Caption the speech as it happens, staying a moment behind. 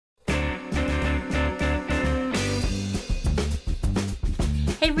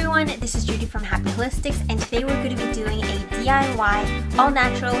Hey everyone, this is Judy from Happy Holistics, and today we're going to be doing a DIY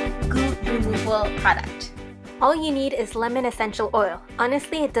all-natural goo removal product. All you need is lemon essential oil.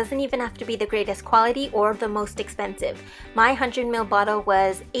 Honestly, it doesn't even have to be the greatest quality or the most expensive. My 100ml bottle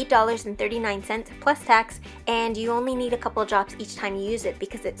was $8.39 plus tax, and you only need a couple drops each time you use it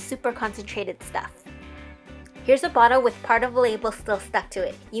because it's super concentrated stuff. Here's a bottle with part of the label still stuck to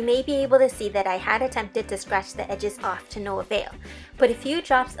it. You may be able to see that I had attempted to scratch the edges off to no avail. Put a few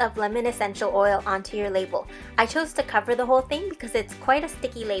drops of lemon essential oil onto your label. I chose to cover the whole thing because it's quite a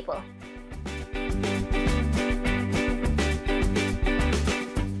sticky label.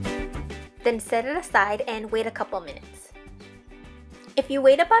 Then set it aside and wait a couple minutes. If you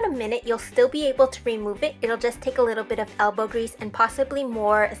wait about a minute, you'll still be able to remove it. It'll just take a little bit of elbow grease and possibly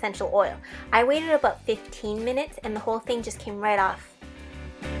more essential oil. I waited about 15 minutes and the whole thing just came right off.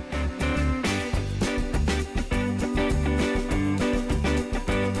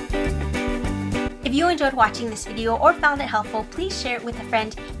 If you enjoyed watching this video or found it helpful, please share it with a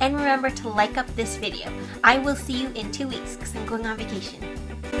friend and remember to like up this video. I will see you in 2 weeks because I'm going on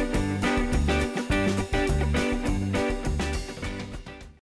vacation.